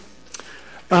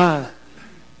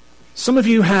Some of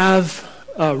you have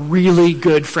a really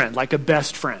good friend, like a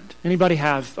best friend. Anybody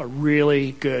have a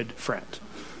really good friend?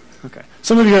 Okay.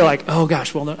 Some of you are like, oh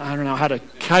gosh, well, I don't know how to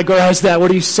categorize that.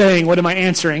 What are you saying? What am I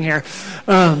answering here?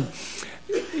 But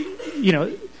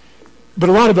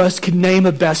a lot of us can name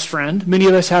a best friend. Many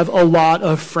of us have a lot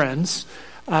of friends.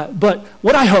 But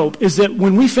what I hope is that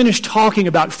when we finish talking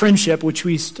about friendship, which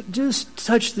we just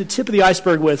touched the tip of the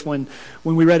iceberg with when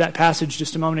we read that passage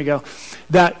just a moment ago,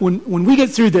 that when we get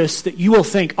through this, that you will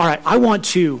think, all right, I want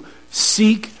to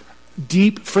seek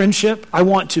deep friendship. I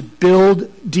want to build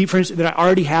deep friendship that I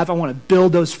already have. I want to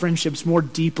build those friendships more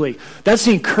deeply. That's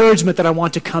the encouragement that I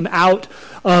want to come out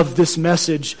of this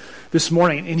message this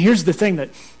morning. And here's the thing, that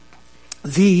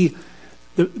the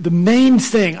main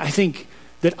thing I think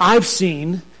that I've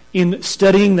seen in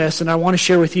studying this, and I want to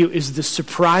share with you, is the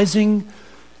surprising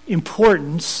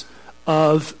importance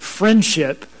of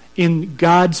friendship in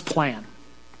God's plan.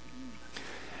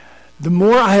 The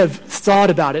more I have thought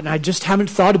about it, and I just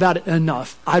haven't thought about it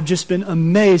enough, I've just been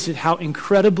amazed at how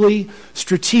incredibly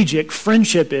strategic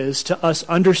friendship is to us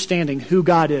understanding who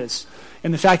God is.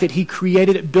 And the fact that He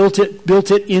created it, built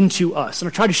it into us. And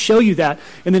I'll try to show you that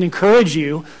and then encourage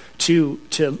you to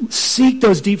seek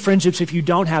those deep friendships if you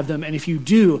don't have them, and if you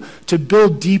do, to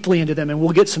build deeply into them. And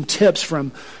we'll get some tips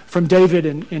from David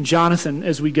and Jonathan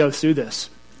as we go through this.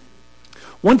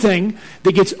 One thing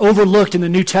that gets overlooked in the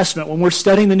New Testament, when we're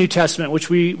studying the New Testament, which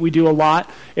we do a lot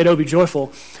at OB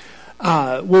Joyful,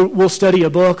 we'll study a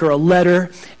book or a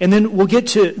letter, and then we'll get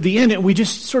to the end, and we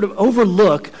just sort of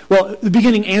overlook, well, the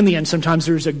beginning and the end, sometimes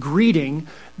there's a greeting.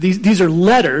 These are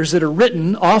letters that are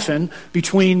written often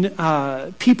between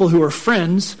people who are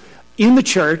friends in the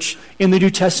church in the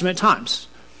New Testament times.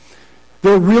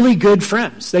 They're really good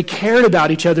friends. They cared about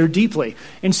each other deeply.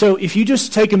 And so if you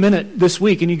just take a minute this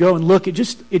week and you go and look,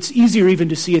 it's easier even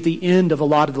to see at the end of a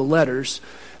lot of the letters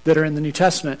that are in the New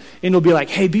Testament. And it'll be like,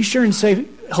 hey, be sure and say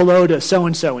hello to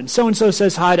so-and-so. And so-and-so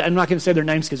says hi to, I'm not going to say their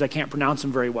names because I can't pronounce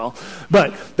them very well.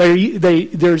 But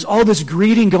there's all this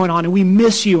greeting going on, and we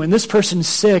miss you, and this person's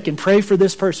sick, and pray for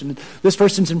this person. This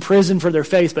person's in prison for their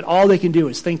faith, but all they can do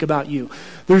is think about you.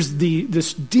 There's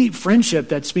this deep friendship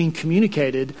that's being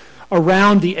communicated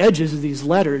around the edges of these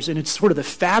letters, and it's sort of the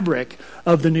fabric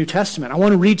of the New Testament. I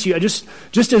want to read to you, just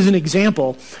as an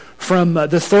example, from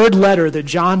the third letter that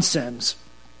John sends.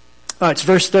 It's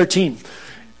verse 13.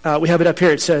 We have it up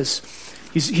here. It says,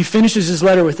 he finishes his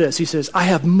letter with this. He says, I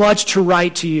have much to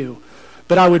write to you,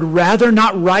 but I would rather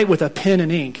not write with a pen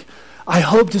and ink. I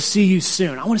hope to see you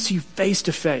soon. I want to see you face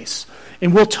to face,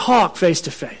 and we'll talk face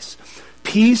to face.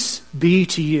 Peace be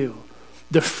to you.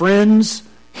 The friends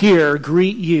here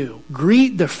greet you.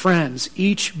 Greet the friends,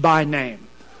 each by name.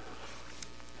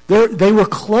 They were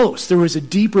close. There was a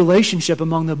deep relationship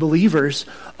among the believers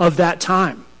of that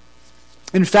time.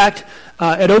 In fact,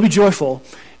 at OB Joyful,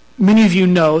 many of you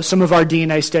know some of our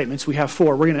DNA statements. We have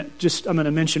 4. I'm going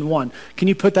to mention one. Can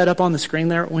you put that up on the screen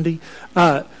there, Wendy?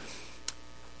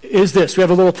 Is this. We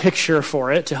have a little picture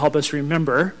for it to help us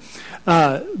remember.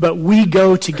 But we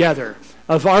go together.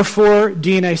 Of our 4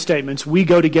 DNA statements, we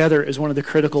go together as one of the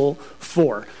critical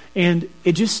 4. And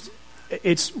it's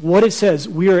what it says.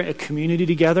 We are a community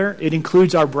together. It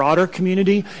includes our broader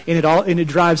community, and it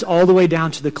drives all the way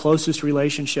down to the closest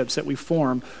relationships that we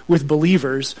form with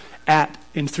believers at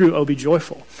and through OB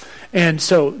Joyful. And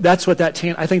so that's what I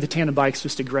think the Tandem Bike's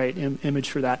just a great image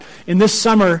for that. And this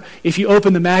summer, if you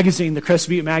open the magazine, the Crested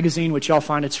Butte magazine, which y'all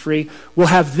find it's free, we'll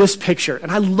have this picture.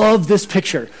 And I love this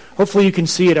picture. Hopefully you can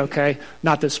see it okay.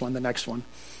 Not this one, the next one.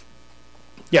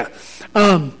 Yeah.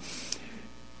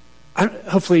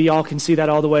 Hopefully y'all can see that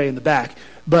all the way in the back.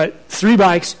 But 3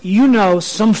 bikes,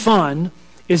 some fun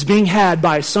is being had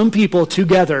by some people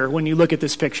together when you look at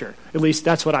this picture. At least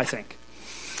that's what I think.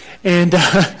 And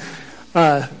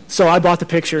so I bought the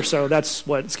picture, so that's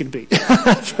what it's going to be.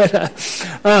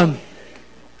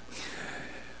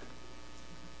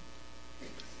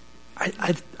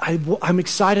 I'm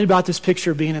excited about this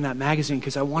picture being in that magazine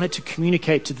because I want it to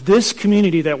communicate to this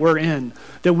community that we're in,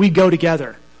 that we go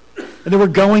together. And that we're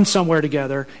going somewhere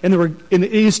together, and it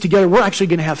is together. We're actually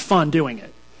going to have fun doing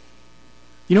it.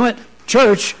 You know what?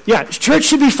 Church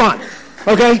should be fun.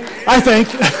 Okay? I think.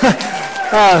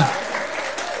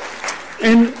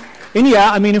 And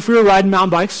yeah, I mean, if we were riding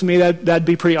mountain bikes, to me, that'd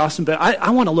be pretty awesome. But I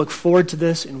want to look forward to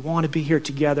this and want to be here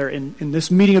together in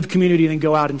this meeting of community and then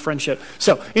go out in friendship.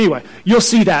 So anyway, you'll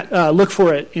see that. Look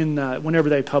for it whenever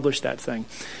they publish that thing.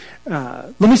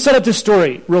 Let me set up this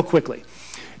story real quickly.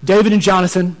 David and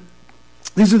Jonathan,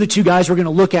 these are the 2 guys we're going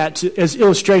to look at as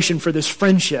illustration for this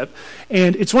friendship.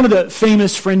 And it's one of the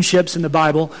famous friendships in the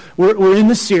Bible. We're in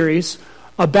the series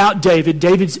about David,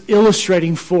 David's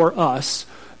illustrating for us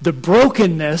the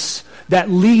brokenness that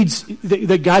leads,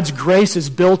 that God's grace is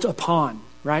built upon,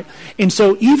 right? And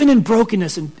so even in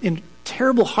brokenness and in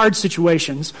terrible, hard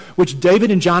situations, which David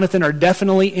and Jonathan are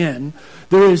definitely in,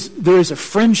 there is a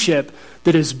friendship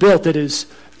that is built that is,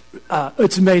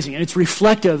 it's amazing. And it's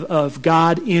reflective of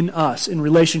God in us, in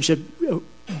relationship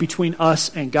between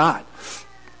us and God.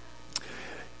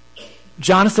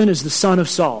 Jonathan is the son of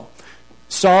Saul.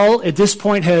 Saul, at this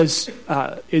point, we're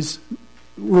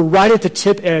right at the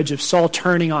tip edge of Saul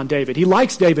turning on David. He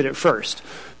likes David at first,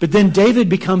 but then David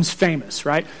becomes famous,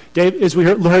 right? As we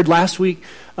heard last week,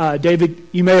 David,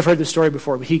 you may have heard this story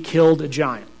before, but he killed a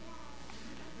giant.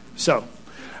 So,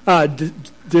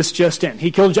 this just in.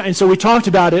 He killed a giant. And so we talked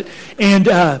about it, and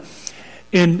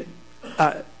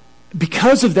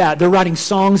because of that, they're writing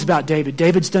songs about David.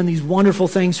 David's done these wonderful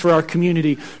things for our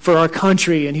community, for our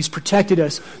country, and he's protected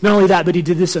us. Not only that, but he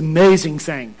did this amazing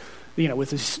thing.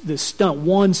 With this stone,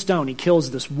 one stone, he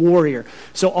kills this warrior.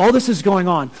 So all this is going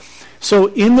on. So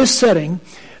in this setting,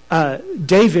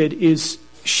 David is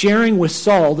sharing with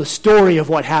Saul the story of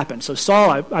what happened. So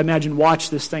Saul, I imagine,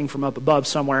 watched this thing from up above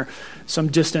somewhere, some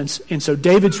distance. And so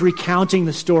David's recounting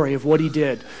the story of what he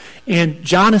did. And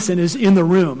Jonathan is in the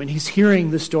room, and he's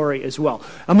hearing the story as well.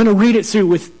 I'm going to read it through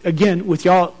with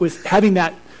y'all, with having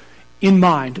that in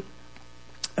mind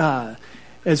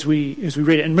as we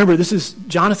read it. And remember,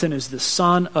 Jonathan is the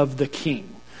son of the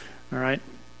king. All right?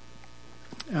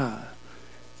 Here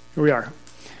we are.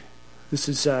 This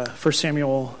is 1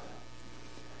 Samuel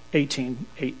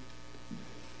 18:1.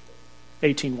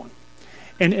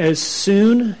 And as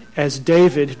soon as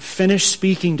David had finished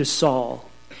speaking to Saul,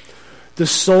 the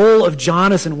soul of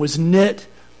Jonathan was knit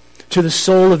to the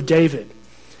soul of David.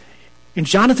 And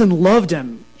Jonathan loved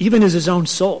him, even as his own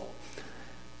soul.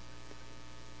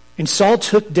 And Saul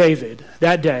took David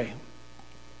that day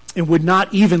and would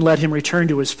not even let him return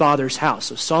to his father's house.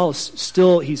 So Saul is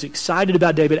he's excited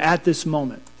about David at this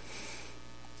moment.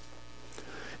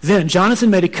 Then Jonathan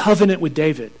made a covenant with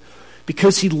David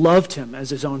because he loved him as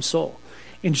his own soul.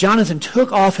 And Jonathan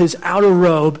took off his outer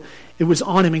robe, it was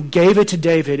on him, and gave it to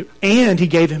David, and he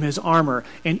gave him his armor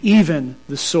and even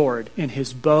the sword and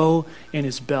his bow and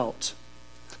his belt.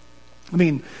 I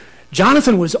mean,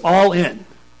 Jonathan was all in,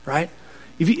 right?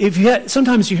 If you had,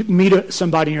 sometimes you meet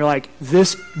somebody and you're like,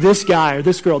 this guy or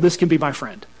this girl, this can be my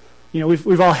friend.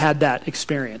 We've all had that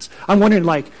experience. I'm wondering,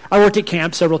 I worked at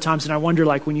camp several times, and I wonder,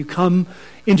 when you come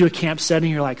into a camp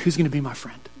setting, you're like, who's going to be my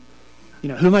friend?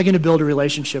 Who am I going to build a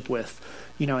relationship with?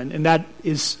 And that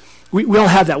is, we all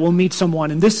have that. We'll meet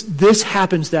someone, and this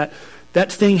happens, that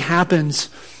thing happens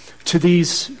to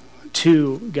these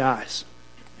two guys.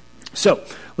 So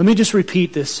let me just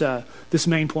repeat this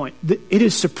main point. It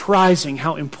is surprising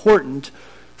how important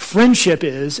friendship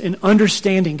is in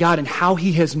understanding God and how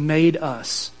He has made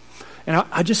us. And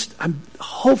I'm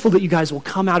hopeful that you guys will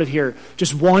come out of here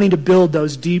just wanting to build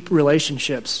those deep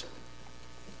relationships.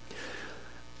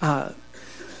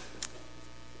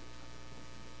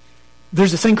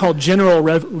 There's a thing called general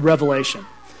revelation.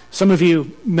 Some of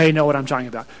you may know what I'm talking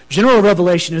about. General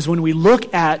revelation is when we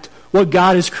look at what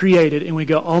God has created and we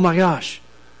go, oh my gosh,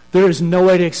 there is no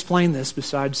way to explain this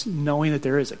besides knowing that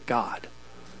there is a God.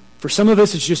 For some of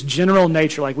us, it's just general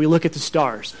nature, like we look at the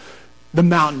stars, the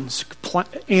mountains,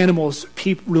 animals,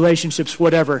 relationships,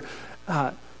 whatever.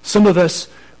 Some of us,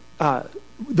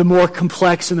 the more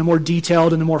complex and the more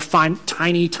detailed and the more fine,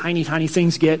 tiny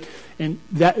things get, and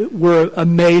that we're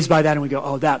amazed by that, and we go,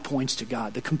 oh, that points to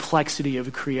God. The complexity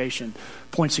of creation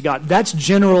points to God. That's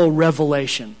general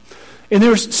revelation. And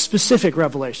there's specific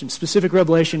revelation. Specific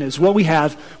revelation is what we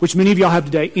have, which many of y'all have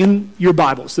today in your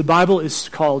Bibles. The Bible is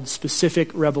called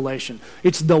specific revelation.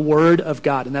 It's the Word of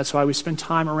God, and that's why we spend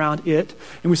time around it.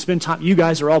 And we spend time, you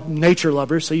guys are all nature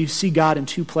lovers, so you see God in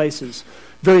two places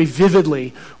very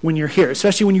vividly when you're here.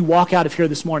 Especially when you walk out of here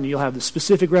this morning, you'll have the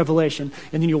specific revelation,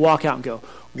 and then you'll walk out and go,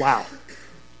 wow,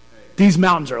 these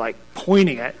mountains are like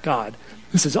pointing at God.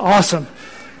 This is awesome.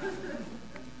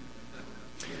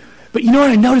 But you know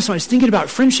what I noticed when I was thinking about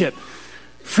friendship?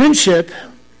 Friendship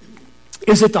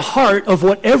is at the heart of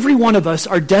what every one of us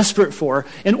are desperate for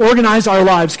and organize our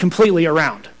lives completely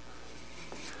around.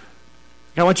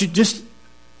 I want you just,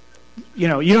 you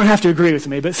don't have to agree with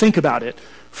me, but think about it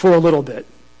for a little bit.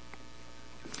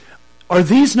 Are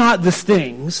these not the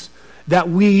things that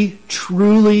we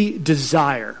truly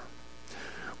desire?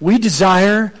 We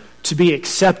desire to be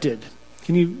accepted.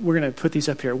 We're going to put these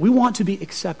up here. We want to be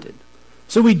accepted.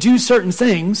 So we do certain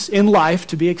things in life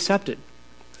to be accepted.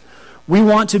 We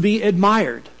want to be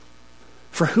admired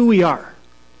for who we are.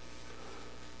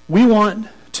 We want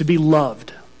to be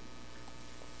loved.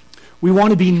 We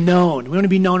want to be known. We want to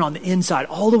be known on the inside,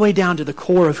 all the way down to the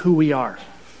core of who we are.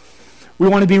 We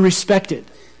want to be respected.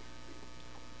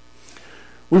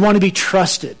 We want to be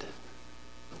trusted.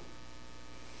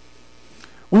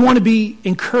 We want to be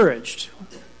encouraged.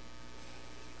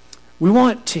 We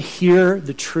want to hear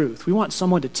the truth. We want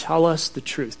someone to tell us the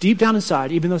truth. Deep down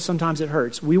inside, even though sometimes it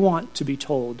hurts, we want to be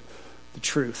told the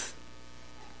truth.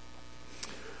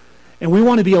 And we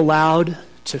want to be allowed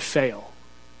to fail.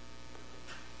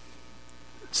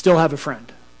 Still have a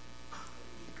friend.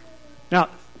 Now,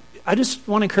 I just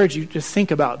want to encourage you to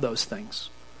think about those things.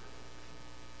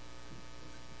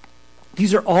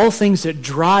 These are all things that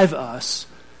drive us,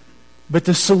 but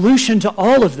the solution to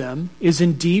all of them is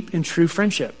in deep and true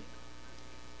friendship.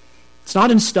 It's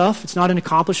not in stuff, it's not in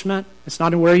accomplishment, it's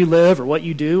not in where you live or what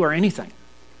you do or anything.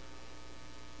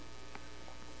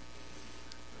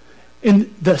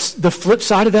 And the flip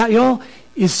side of that, y'all,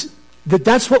 is that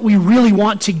that's what we really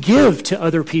want to give to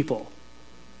other people.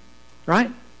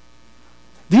 Right?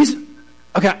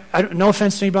 No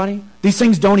offense to anybody, these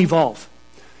things don't evolve.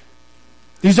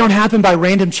 These don't happen by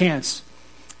random chance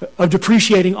of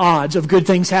depreciating odds of good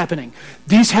things happening.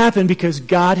 These happen because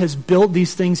God has built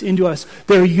these things into us.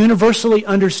 They're universally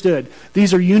understood.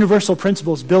 These are universal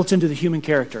principles built into the human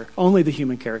character, only the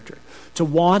human character, to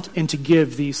want and to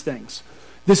give these things.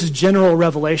 This is general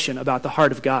revelation about the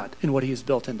heart of God and what he has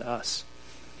built into us.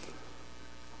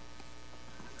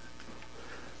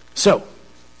 So,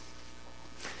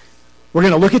 we're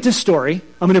going to look at this story.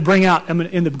 I'm going to bring out,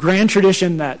 in the grand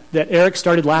tradition that Eric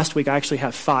started last week, I actually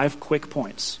have 5 quick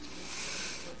points.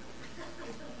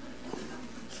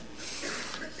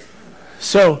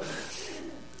 So,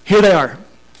 here they are.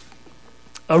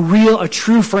 A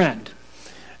true friend.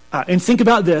 And think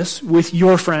about this with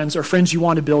your friends or friends you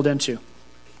want to build into.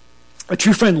 A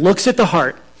true friend looks at the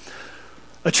heart.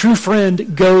 A true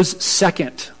friend goes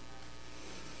second.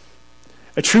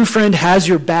 A true friend has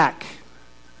your back.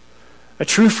 A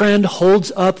true friend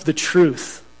holds up the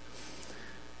truth.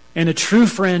 And a true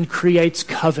friend creates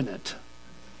covenant.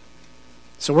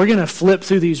 So we're going to flip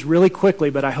through these really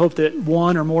quickly, but I hope that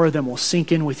one or more of them will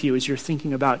sink in with you as you're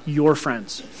thinking about your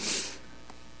friends.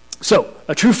 So,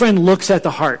 a true friend looks at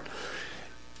the heart.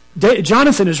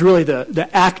 Jonathan is really the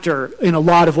actor in a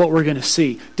lot of what we're going to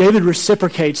see. David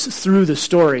reciprocates through the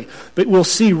story, but we'll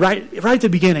see right at the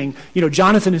beginning,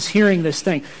 Jonathan is hearing this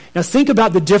thing. Now think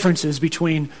about the differences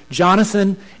between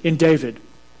Jonathan and David.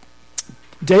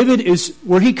 David is,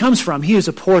 where he comes from, he is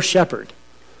a poor shepherd.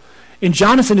 And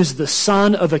Jonathan is the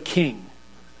son of a king.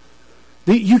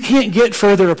 You can't get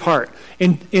further apart.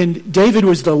 And David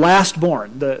was the last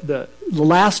born, the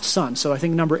last son, so I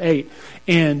think number 8.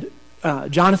 And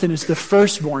Jonathan is the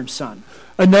firstborn son.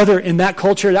 Another, in that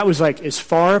culture, that was like as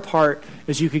far apart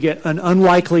as you could get. An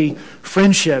unlikely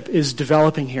friendship is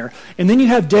developing here. And then you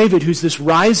have David, who's this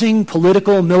rising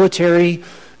political, military,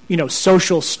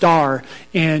 social star.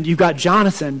 And you've got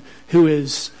Jonathan, who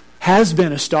has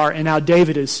been a star, and now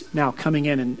David is now coming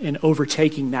in and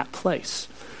overtaking that place.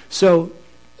 So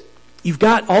you've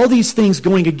got all these things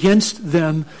going against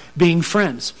them being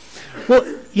friends. Well,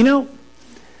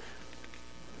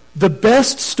 the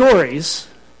best stories,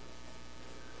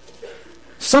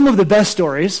 some of the best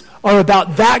stories, are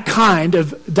about that kind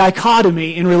of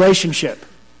dichotomy in relationship.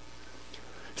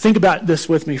 Think about this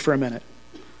with me for a minute.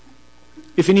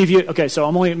 If any of you, so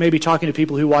I'm only maybe talking to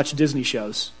people who watch Disney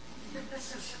shows.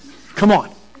 Come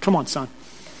on, son.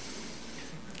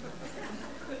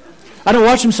 I don't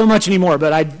watch them so much anymore,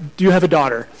 but I do have a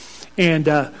daughter. And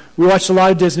we watched a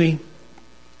lot of Disney.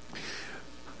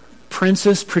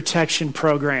 Princess Protection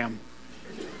Program.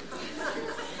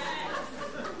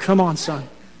 Come on, son.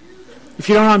 If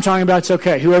you don't know what I'm talking about, it's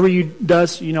okay. Whoever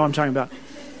does, you know what I'm talking about.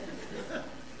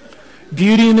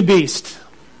 Beauty and the Beast.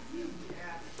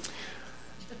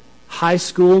 High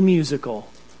School Musical.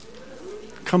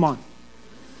 Come on.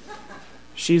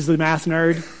 She's the math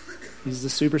nerd. He's the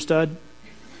super stud.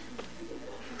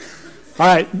 All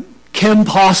right, Kim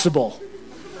Possible.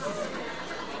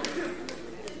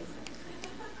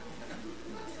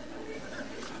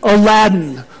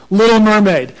 Aladdin, Little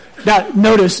Mermaid. Now,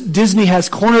 notice, Disney has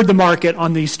cornered the market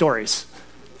on these stories.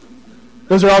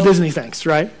 Those are all Disney things,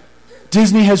 right?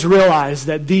 Disney has realized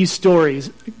that these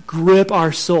stories grip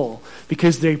our soul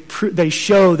because they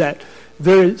show that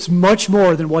there is much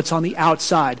more than what's on the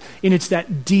outside. And it's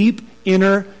that deep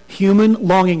inner human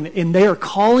longing, and they are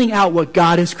calling out what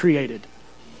God has created.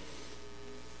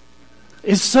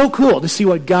 It's so cool to see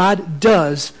what God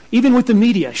does, even with the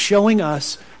media, showing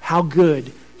us how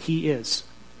good he is.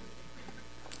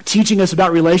 Teaching us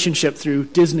about relationship through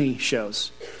Disney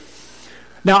shows.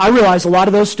 Now, I realize a lot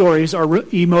of those stories are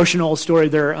emotional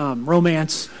stories. They're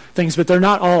romance things, but they're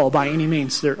not all by any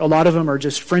means. A lot of them are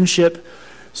just friendship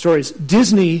stories.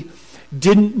 Disney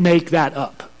didn't make that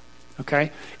up,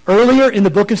 okay? Earlier in the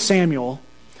book of Samuel,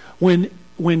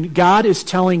 when God is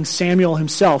telling Samuel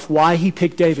himself why he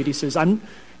picked David, he says,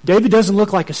 David doesn't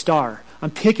look like a star. I'm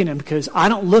picking him because I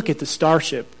don't look at the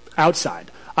starship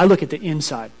outside. I look at the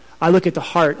inside. I look at the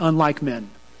heart, unlike men.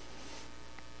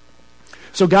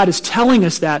 So God is telling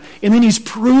us that, and then he's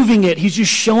proving it. He's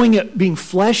just showing it being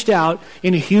fleshed out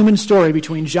in a human story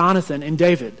between Jonathan and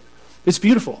David. It's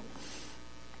beautiful.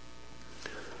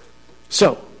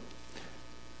 So,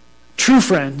 true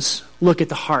friends look at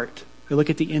the heart. They look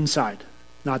at the inside,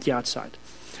 not the outside.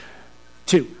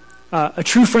 2, a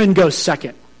true friend goes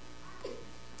second.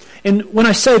 And when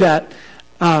I say that,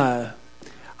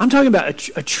 I'm talking about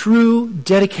a true,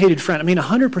 dedicated friend. I mean,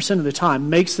 100% of the time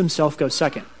makes themselves go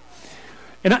second.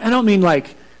 And I don't mean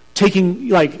like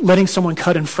letting someone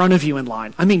cut in front of you in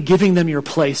line. I mean giving them your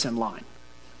place in line.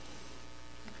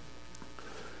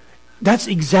 That's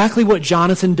exactly what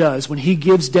Jonathan does when he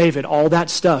gives David all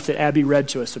that stuff that Abby read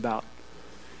to us about.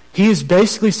 He is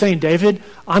basically saying, David,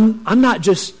 I'm not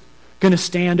just going to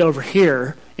stand over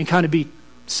here and kind of be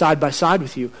side by side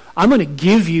with you. I'm going to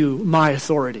give you my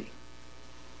authority.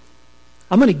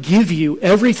 I'm going to give you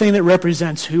everything that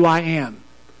represents who I am.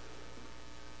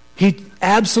 He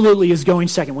absolutely is going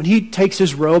second. When he takes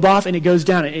his robe off and it goes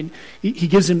down, and he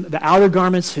gives him the outer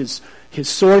garments, his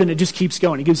sword, and it just keeps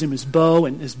going. He gives him his bow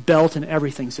and his belt and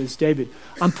everything. Says, David,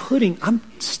 I'm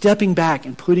stepping back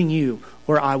and putting you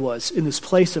where I was, in this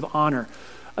place of honor.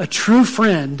 A true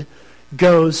friend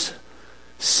goes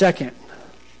second.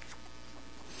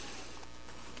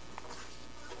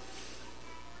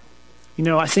 You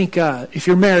know, I think if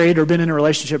you're married or been in a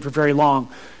relationship for very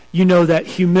long, you know that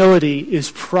humility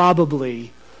is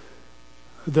probably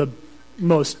the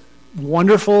most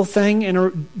wonderful thing in a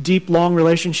deep, long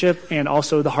relationship, and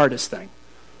also the hardest thing.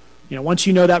 You know, once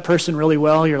you know that person really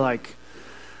well, you're like,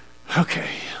 okay,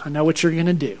 I know what you're going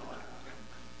to do.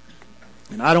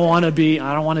 And I don't want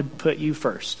to put you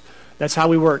first. That's how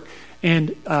we work.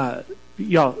 And,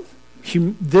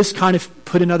 this kind of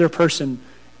put another person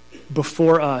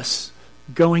before us,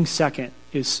 going second,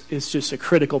 is just a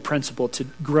critical principle to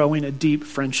growing a deep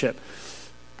friendship.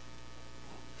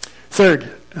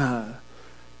 Third,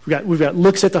 we've got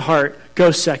looks at the heart,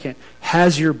 goes second,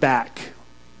 has your back.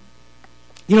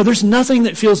 You know, there's nothing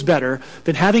that feels better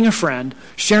than having a friend,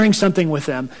 sharing something with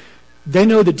them. They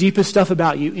know the deepest stuff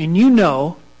about you, and you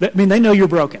know, they know you're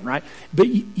broken, right? But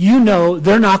you know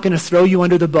they're not going to throw you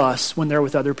under the bus when they're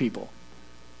with other people.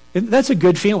 And that's a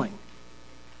good feeling.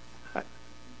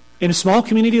 In a small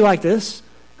community like this,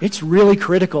 it's really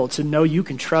critical to know you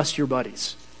can trust your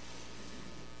buddies.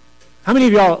 How many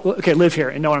of y'all, live here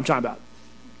and know what I'm talking about?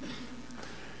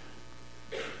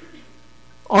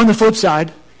 On the flip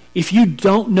side, if you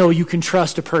don't know you can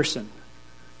trust a person,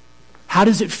 how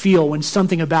does it feel when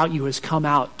something about you has come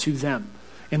out to them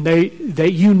and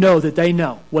you know that they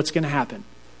know what's going to happen?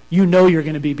 You know you're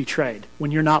going to be betrayed when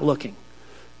you're not looking,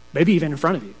 maybe even in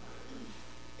front of you.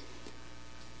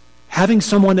 Having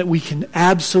someone that we can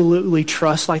absolutely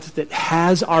trust like that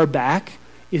has our back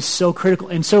is so critical.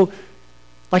 And so,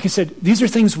 like I said, these are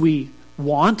things we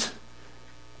want,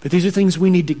 but these are things we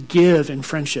need to give in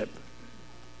friendship.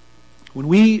 When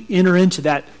we enter into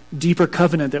that deeper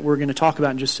covenant that we're going to talk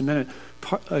about in just a minute,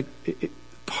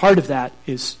 part of that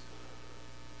is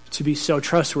to be so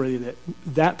trustworthy that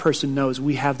that person knows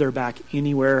we have their back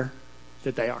anywhere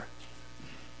that they are.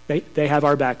 They have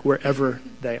our back wherever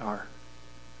they are.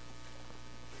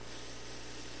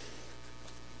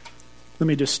 Let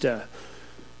me just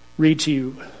read to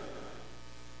you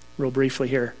real briefly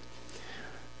here.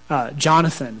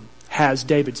 Jonathan has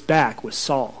David's back with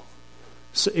Saul.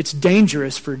 So it's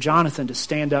dangerous for Jonathan to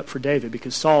stand up for David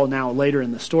because Saul now later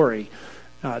in the story,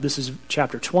 this is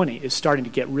chapter 20, is starting to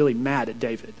get really mad at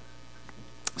David.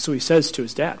 So he says to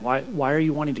his dad, why are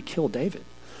you wanting to kill David?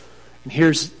 And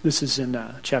this is in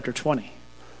chapter 20.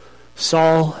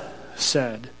 Saul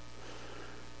said,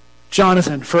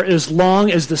 Jonathan, for as long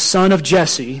as the son of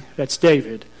Jesse, that's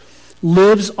David,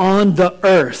 lives on the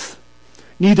earth,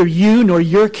 neither you nor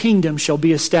your kingdom shall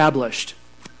be established.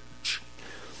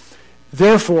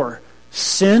 Therefore,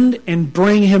 send and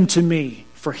bring him to me,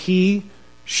 for he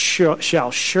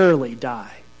shall surely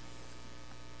die.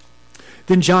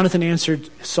 Then Jonathan answered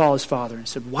Saul his father and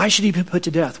said, why should he be put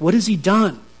to death? What has he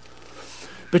done?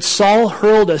 But Saul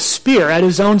hurled a spear at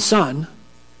his own son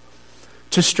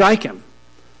to strike him.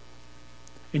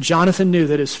 And Jonathan knew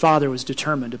that his father was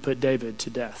determined to put David to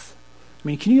death. I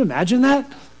mean, can you imagine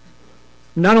that?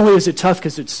 Not only is it tough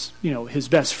because it's, his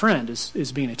best friend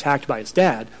is being attacked by his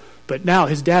dad, but now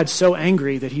his dad's so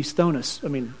angry that he's thrown a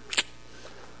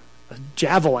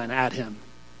javelin at him.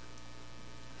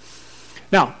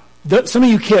 Now, some of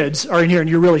you kids are in here and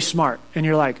you're really smart, and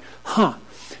you're like,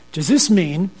 does this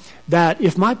mean that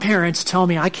if my parents tell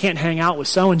me I can't hang out with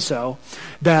so-and-so,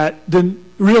 that then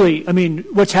really,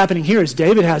 what's happening here is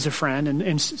David has a friend,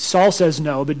 and Saul says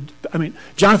no, but,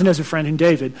 Jonathan has a friend in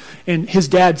David, and his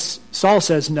dad, Saul,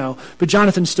 says no, but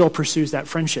Jonathan still pursues that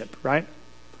friendship, right?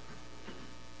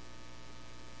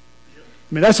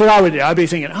 That's what I would do. I'd be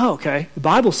thinking, okay, the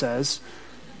Bible says,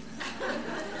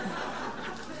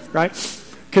 right?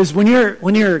 Because when you're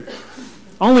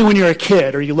a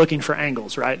kid are you looking for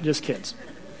angles, right? Just kids.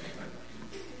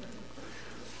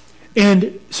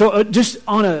 And so just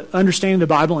on a understanding the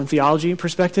Bible and theology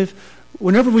perspective,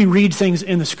 whenever we read things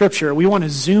in the Scripture, we want to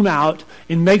zoom out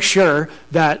and make sure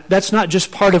that that's not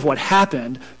just part of what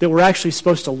happened, that we're actually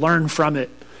supposed to learn from it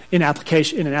in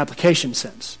an application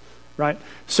sense, right?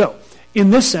 So, in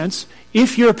this sense,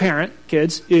 if your parent,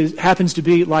 kids, happens to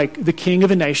be like the king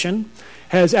of a nation,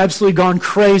 has absolutely gone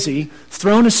crazy,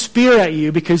 thrown a spear at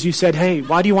you because you said, hey,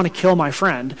 why do you want to kill my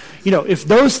friend? If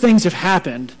those things have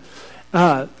happened,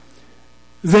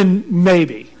 then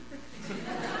maybe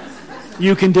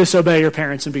you can disobey your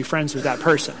parents and be friends with that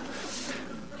person.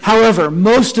 However,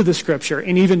 most of the Scripture,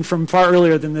 and even from far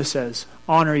earlier than this, says,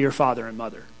 honor your father and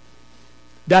mother.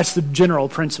 That's the general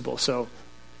principle. So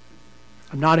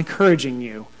I'm not encouraging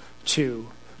you to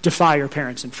defy your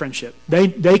parents in friendship.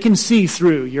 They can see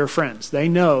through your friends. They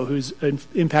know who's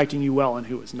impacting you well and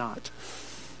who is not.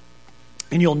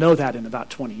 And you'll know that in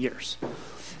about 20 years,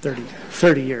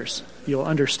 30 years. You'll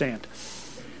understand.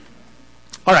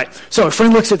 All right, so a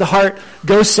friend looks at the heart,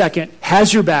 goes second,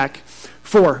 has your back.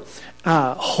 4,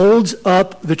 holds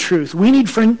up the truth. We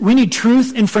need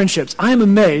truth in friendships. I am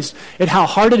amazed at how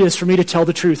hard it is for me to tell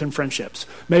the truth in friendships.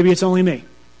 Maybe it's only me.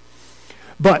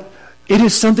 But it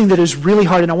is something that is really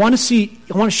hard. And I want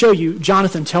to show you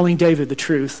Jonathan telling David the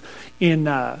truth in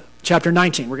chapter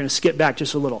 19. We're going to skip back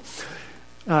just a little.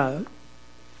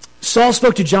 Saul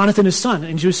spoke to Jonathan, his son,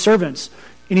 and to his servants.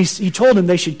 And he told them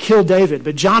they should kill David.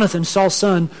 But Jonathan, Saul's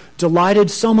son, delighted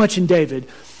so much in David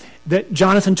that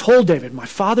Jonathan told David, my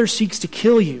father seeks to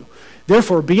kill you.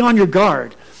 Therefore, be on your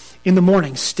guard. In the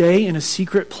morning, stay in a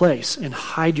secret place and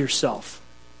hide yourself.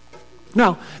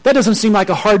 Now, that doesn't seem like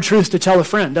a hard truth to tell a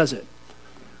friend, does it?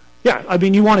 Yeah,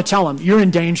 you want to tell him, you're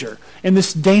in danger. And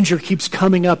this danger keeps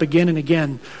coming up again and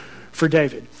again for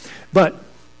David. But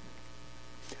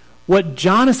what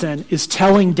Jonathan is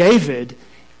telling David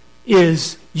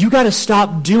is, you got to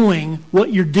stop doing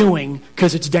what you're doing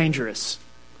because it's dangerous.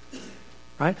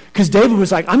 Right? Because David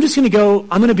was like, I'm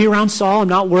going to be around Saul. I'm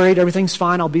not worried. Everything's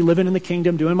fine. I'll be living in the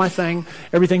kingdom, doing my thing.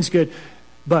 Everything's good.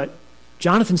 But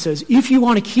Jonathan says, if you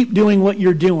want to keep doing what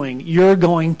you're doing, you're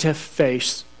going to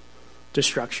face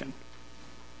destruction.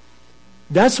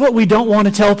 That's what we don't want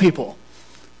to tell people.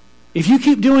 If you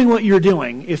keep doing what you're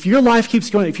doing, if your life keeps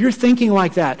going, if you're thinking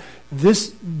like that,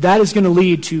 that is going to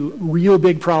lead to real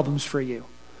big problems for you.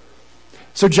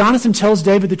 So Jonathan tells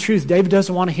David the truth. David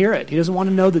doesn't want to hear it. He doesn't want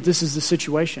to know that this is the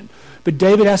situation. But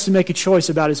David has to make a choice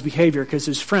about his behavior because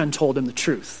his friend told him the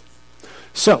truth.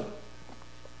 So,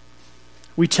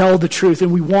 we tell the truth,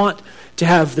 and we want to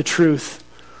have the truth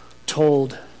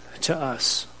told to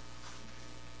us.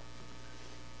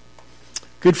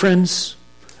 Good friends,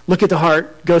 look at the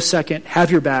heart, go second,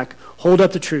 have your back, hold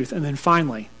up the truth, and then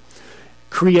finally,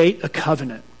 create a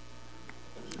covenant.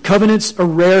 Covenant's a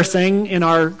rare thing in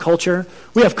our culture.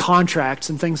 We have contracts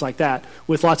and things like that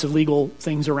with lots of legal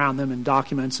things around them and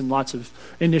documents and lots of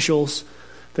initials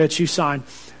that you sign.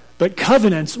 But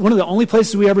covenants, one of the only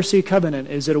places we ever see a covenant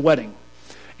is at a wedding.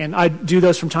 And I do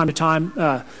those from time to time.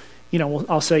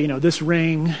 I'll say, this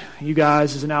ring, you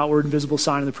guys, is an outward and visible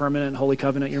sign of the permanent and holy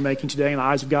covenant you're making today in the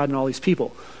eyes of God and all these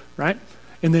people, right?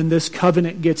 And then this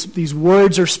covenant these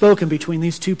words are spoken between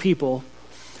these two people,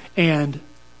 and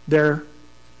they're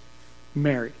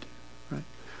married, right?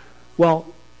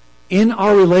 Well, in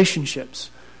our relationships,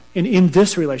 and in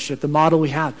this relationship, the model we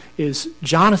have is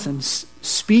Jonathan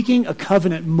speaking a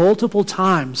covenant multiple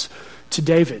times to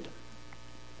David.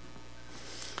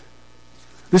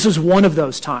 This is one of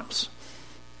those times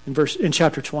in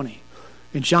chapter 20.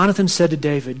 And Jonathan said to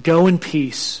David, go in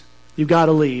peace. You've got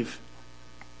to leave.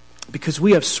 Because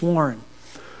we have sworn,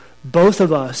 both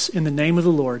of us, in the name of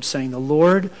the Lord, saying, the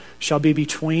Lord shall be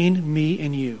between me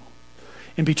and you,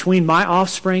 and between my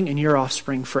offspring and your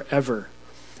offspring forever.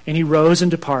 And he rose and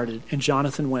departed, and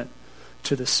Jonathan went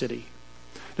to the city.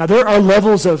 Now there are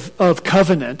levels of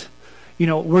covenant.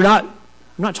 I'm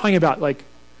not talking about like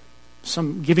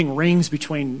some giving rings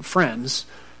between friends.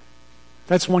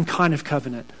 That's one kind of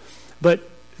covenant. But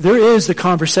there is the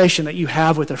conversation that you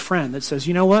have with a friend that says,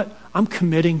 you know what? I'm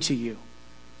committing to you.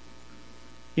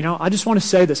 You know, I just want to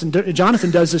say this. And Jonathan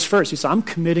does this first. He says, I'm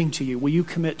committing to you. Will you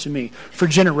commit to me? For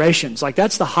generations. Like,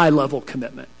 that's the high-level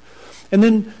commitment. And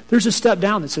then there's a step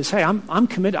down that says, hey, I'm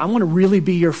committed. I want to really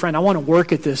be your friend. I want to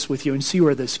work at this with you and see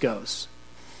where this goes.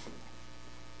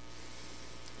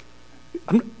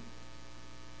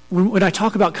 When I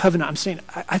talk about covenant, I'm saying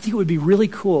I think it would be really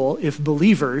cool if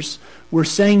believers were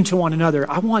saying to one another,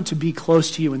 I want to be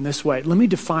close to you in this way. Let me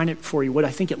define it for you, what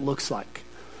I think it looks like.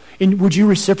 And would you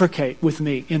reciprocate with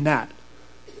me in that?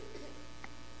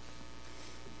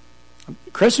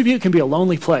 Crestview Butte can be a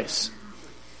lonely place,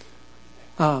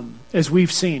 as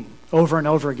we've seen over and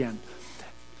over again.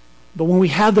 But when we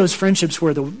have those friendships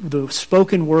where the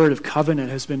spoken word of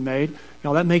covenant has been made,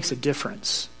 that makes a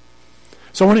difference.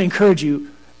 So I want to encourage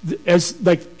you, if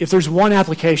there's one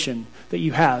application that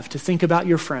you have to think about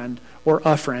your friend or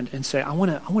a friend and say, I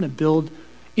want to build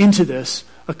into this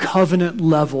a covenant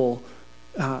level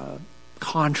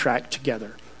contract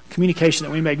together, communication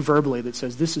that we make verbally that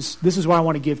says, this is what I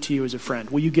want to give to you as a friend.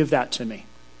 Will you give that to me?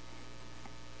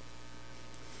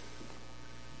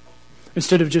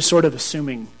 Instead of just sort of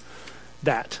assuming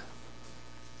that.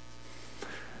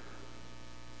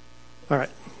 All right.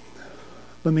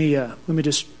 Let me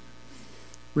just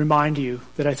remind you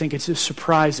that I think it's just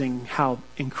surprising how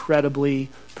incredibly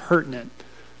pertinent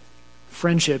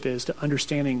friendship is to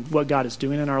understanding what God is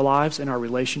doing in our lives and our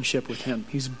relationship with Him.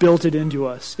 He's built it into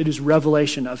us. It is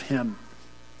revelation of Him.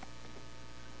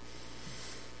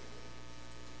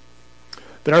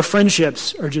 But our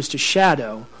friendships are just a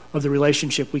shadow of the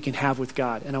relationship we can have with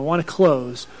God. And I want to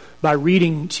close by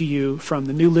reading to you from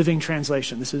the New Living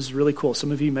Translation. This is really cool.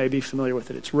 Some of you may be familiar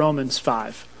with it. It's Romans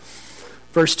 5,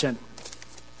 verse 10.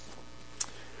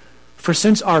 For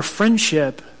since our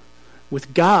friendship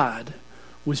with God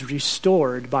was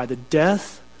restored by the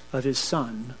death of His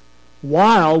Son,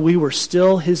 while we were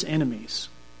still His enemies,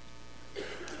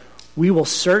 we will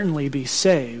certainly be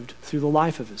saved through the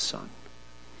life of His Son.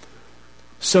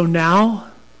 So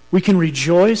now we can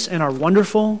rejoice in our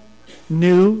wonderful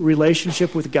new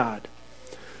relationship with God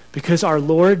because our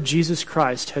Lord Jesus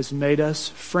Christ has made us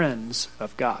friends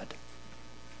of God.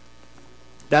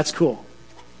 That's cool.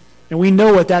 And we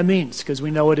know what that means because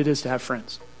we know what it is to have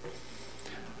friends.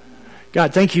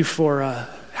 God, thank you for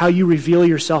how you reveal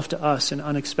yourself to us in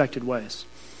unexpected ways.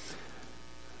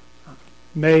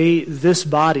 May this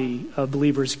body of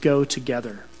believers go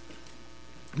together.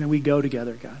 May we go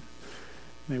together, God.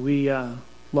 May we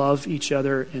love each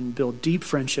other and build deep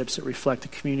friendships that reflect the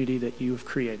community that you have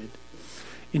created.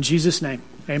 In Jesus' name,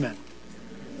 amen.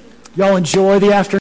 Y'all enjoy the afternoon.